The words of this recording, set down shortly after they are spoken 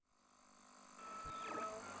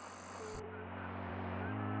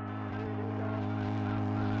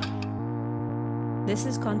This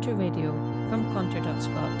is Contra Radio from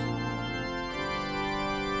Contra.spot.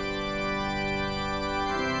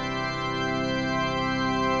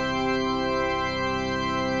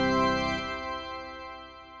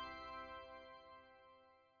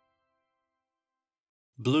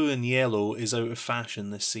 Blue and yellow is out of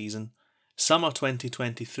fashion this season. Summer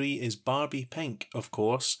 2023 is Barbie pink, of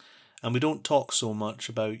course, and we don't talk so much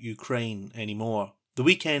about Ukraine anymore. The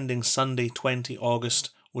week ending Sunday 20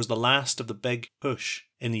 August was the last of the big push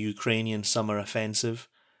in the Ukrainian summer offensive,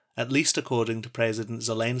 at least according to President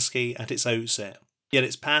Zelensky at its outset, yet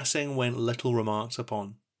its passing went little remarked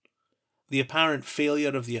upon. The apparent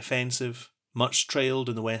failure of the offensive, much trailed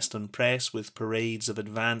in the Western press with parades of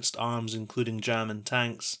advanced arms including German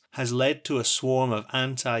tanks, has led to a swarm of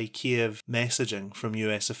anti-Kiev messaging from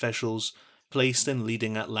US officials placed in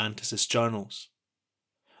leading Atlanticist journals.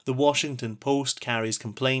 The Washington Post carries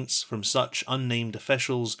complaints from such unnamed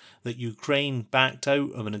officials that Ukraine backed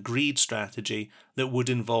out of an agreed strategy that would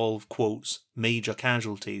involve, quotes, major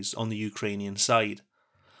casualties on the Ukrainian side.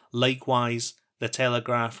 Likewise, The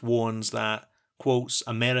Telegraph warns that, quotes,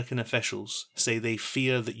 American officials say they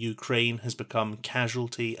fear that Ukraine has become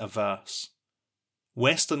casualty averse.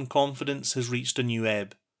 Western confidence has reached a new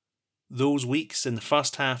ebb. Those weeks in the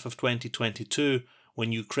first half of 2022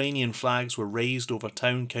 when Ukrainian flags were raised over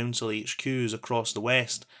town council HQs across the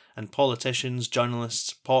West and politicians,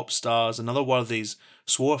 journalists, pop stars and other worthies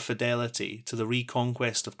swore fidelity to the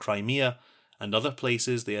reconquest of Crimea and other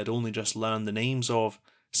places they had only just learned the names of,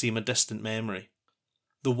 seem a distant memory.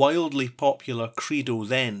 The wildly popular credo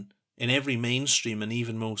then, in every mainstream and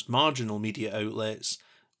even most marginal media outlets,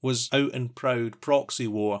 was out and proud proxy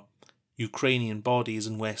war, Ukrainian bodies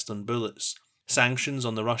and Western bullets, sanctions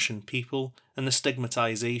on the Russian people and the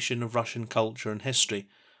stigmatization of Russian culture and history,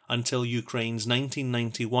 until Ukraine's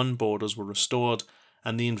 1991 borders were restored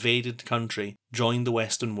and the invaded country joined the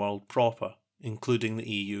Western world proper, including the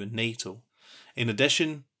EU and Nato. In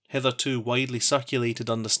addition, hitherto widely circulated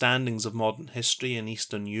understandings of modern history in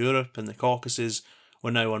Eastern Europe and the Caucasus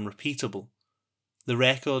were now unrepeatable. The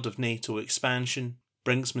record of NATO expansion,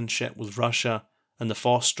 brinksmanship with Russia, and the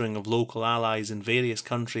fostering of local allies in various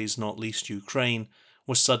countries, not least Ukraine,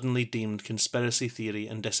 was suddenly deemed conspiracy theory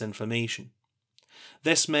and disinformation.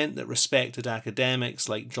 This meant that respected academics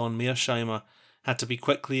like John Mearsheimer had to be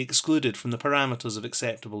quickly excluded from the parameters of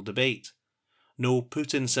acceptable debate. No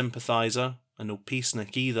Putin sympathiser, and no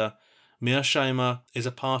peacenik either, Mearsheimer is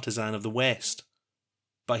a partisan of the West.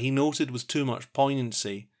 But he noted with too much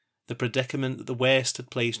poignancy the predicament that the West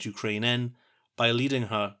had placed Ukraine in by leading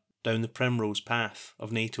her down the primrose path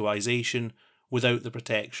of NATOization without the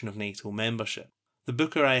protection of NATO membership. The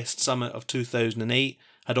Bucharest summit of 2008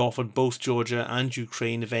 had offered both Georgia and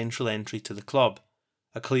Ukraine eventual entry to the club,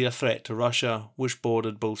 a clear threat to Russia which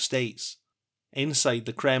bordered both states. Inside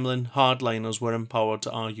the Kremlin, hardliners were empowered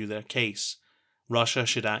to argue their case. Russia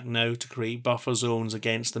should act now to create buffer zones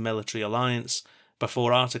against the military alliance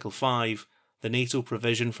before Article 5, the NATO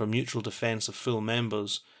provision for mutual defence of full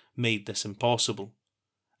members, made this impossible.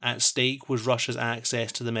 At stake was Russia's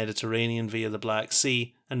access to the Mediterranean via the Black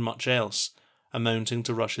Sea and much else, amounting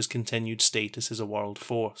to Russia's continued status as a world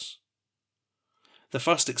force. The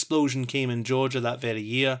first explosion came in Georgia that very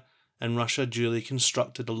year, and Russia duly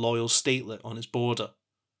constructed a loyal statelet on its border.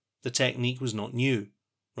 The technique was not new.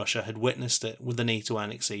 Russia had witnessed it with the NATO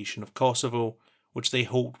annexation of Kosovo, which they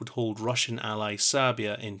hoped would hold Russian ally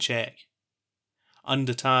Serbia in check.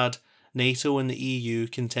 Undeterred, NATO and the EU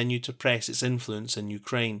continued to press its influence in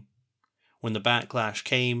Ukraine. When the backlash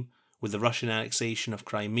came, with the Russian annexation of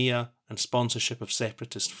Crimea and sponsorship of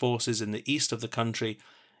separatist forces in the east of the country,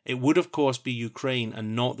 it would of course be Ukraine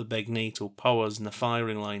and not the big NATO powers in the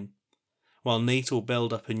firing line. While NATO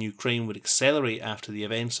build-up in Ukraine would accelerate after the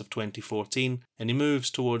events of 2014, any moves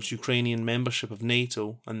towards Ukrainian membership of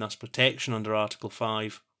NATO and thus protection under Article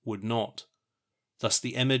 5 would not. Thus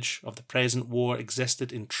the image of the present war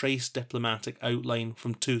existed in trace diplomatic outline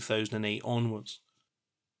from 2008 onwards.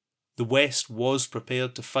 The West was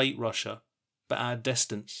prepared to fight Russia, but at a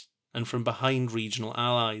distance and from behind regional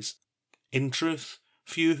allies. In truth,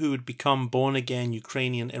 few who would become born-again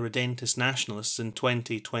Ukrainian irredentist nationalists in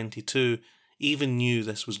 2022 even knew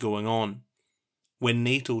this was going on. When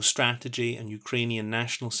NATO's strategy and Ukrainian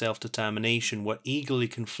national self-determination were eagerly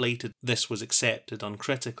conflated, this was accepted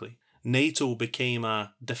uncritically. NATO became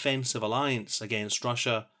a defensive alliance against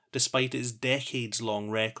Russia despite its decades-long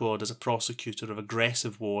record as a prosecutor of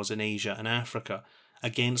aggressive wars in Asia and Africa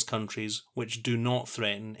against countries which do not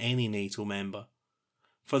threaten any NATO member.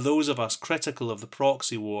 For those of us critical of the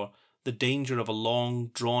proxy war, the danger of a long,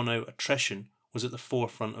 drawn-out attrition was at the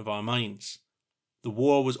forefront of our minds. The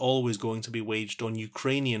war was always going to be waged on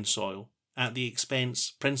Ukrainian soil, at the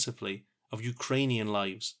expense, principally, of Ukrainian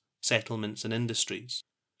lives, settlements and industries.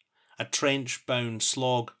 A trench-bound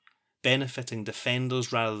slog, benefiting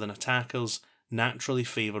defenders rather than attackers, naturally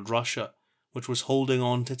favoured Russia, which was holding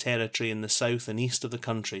on to territory in the south and east of the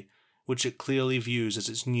country, which it clearly views as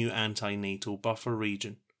its new anti-NATO buffer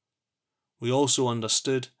region. We also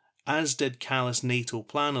understood, as did callous NATO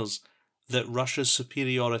planners, that Russia's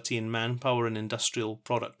superiority in manpower and industrial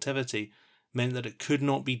productivity meant that it could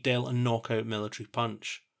not be dealt a knockout military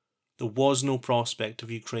punch. There was no prospect of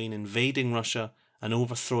Ukraine invading Russia and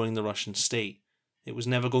overthrowing the Russian state. It was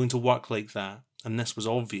never going to work like that, and this was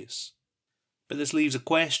obvious. But this leaves a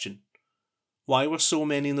question. Why were so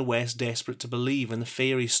many in the West desperate to believe in the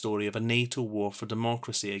fairy story of a NATO war for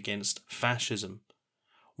democracy against fascism?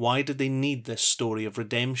 Why did they need this story of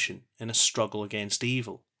redemption in a struggle against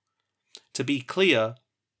evil? To be clear,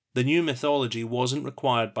 the new mythology wasn't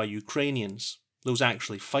required by Ukrainians, those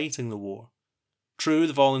actually fighting the war. True,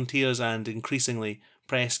 the volunteers and increasingly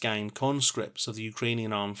press-ganged conscripts of the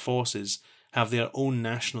Ukrainian armed forces have their own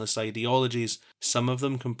nationalist ideologies, some of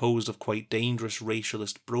them composed of quite dangerous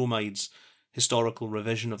racialist bromides, historical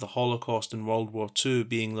revision of the Holocaust in World War II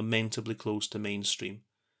being lamentably close to mainstream.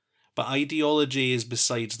 But ideology is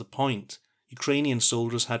besides the point. Ukrainian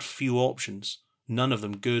soldiers had few options, none of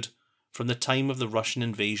them good, from the time of the Russian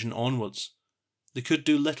invasion onwards. They could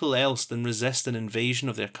do little else than resist an invasion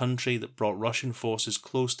of their country that brought Russian forces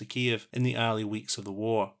close to Kiev in the early weeks of the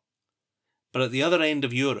war. But at the other end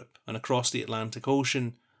of Europe and across the Atlantic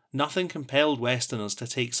Ocean, nothing compelled Westerners to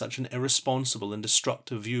take such an irresponsible and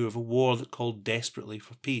destructive view of a war that called desperately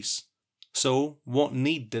for peace. So, what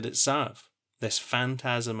need did it serve? This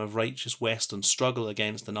phantasm of righteous Western struggle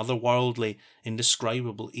against an otherworldly,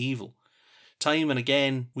 indescribable evil. Time and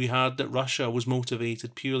again we heard that Russia was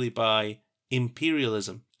motivated purely by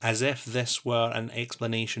imperialism, as if this were an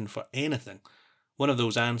explanation for anything. One of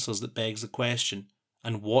those answers that begs the question,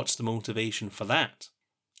 and what's the motivation for that?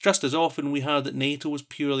 Just as often we heard that NATO was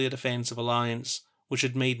purely a defensive alliance which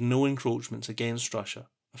had made no encroachments against Russia,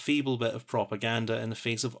 a feeble bit of propaganda in the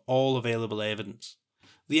face of all available evidence.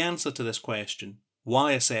 The answer to this question,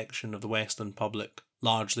 why a section of the Western public,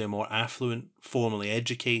 largely a more affluent, formally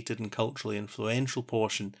educated and culturally influential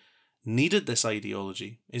portion, needed this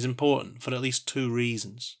ideology, is important for at least two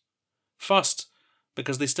reasons. First,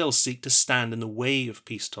 because they still seek to stand in the way of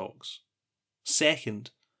peace talks.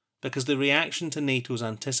 Second, because the reaction to NATO's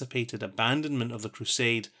anticipated abandonment of the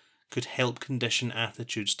crusade could help condition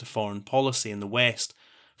attitudes to foreign policy in the West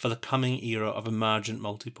for the coming era of emergent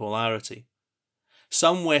multipolarity.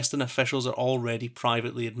 Some Western officials are already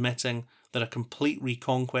privately admitting that a complete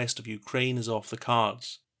reconquest of Ukraine is off the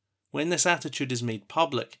cards. When this attitude is made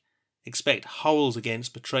public, expect howls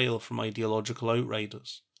against betrayal from ideological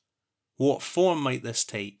outriders. What form might this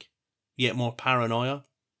take? Yet more paranoia?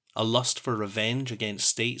 A lust for revenge against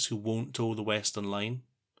states who won't toe the Western line?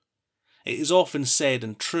 It is often said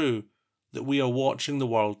and true that we are watching the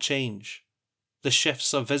world change. The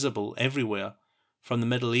shifts are visible everywhere, from the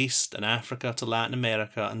Middle East and Africa to Latin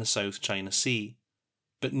America and the South China Sea.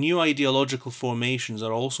 But new ideological formations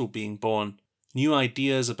are also being born, new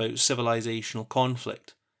ideas about civilizational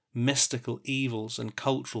conflict, mystical evils and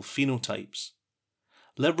cultural phenotypes.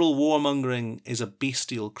 Liberal warmongering is a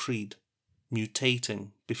bestial creed, mutating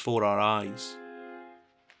before our eyes.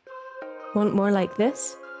 Want more like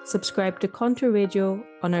this? Subscribe to Contour Radio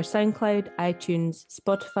on our SoundCloud, iTunes,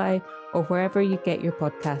 Spotify, or wherever you get your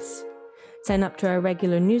podcasts. Sign up to our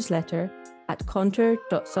regular newsletter at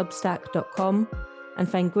contour.substack.com and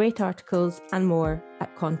find great articles and more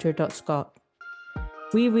at contour.scot.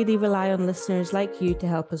 We really rely on listeners like you to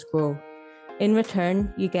help us grow. In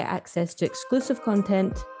return, you get access to exclusive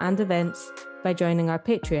content and events by joining our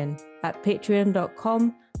Patreon at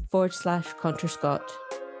patreon.com/contourscot.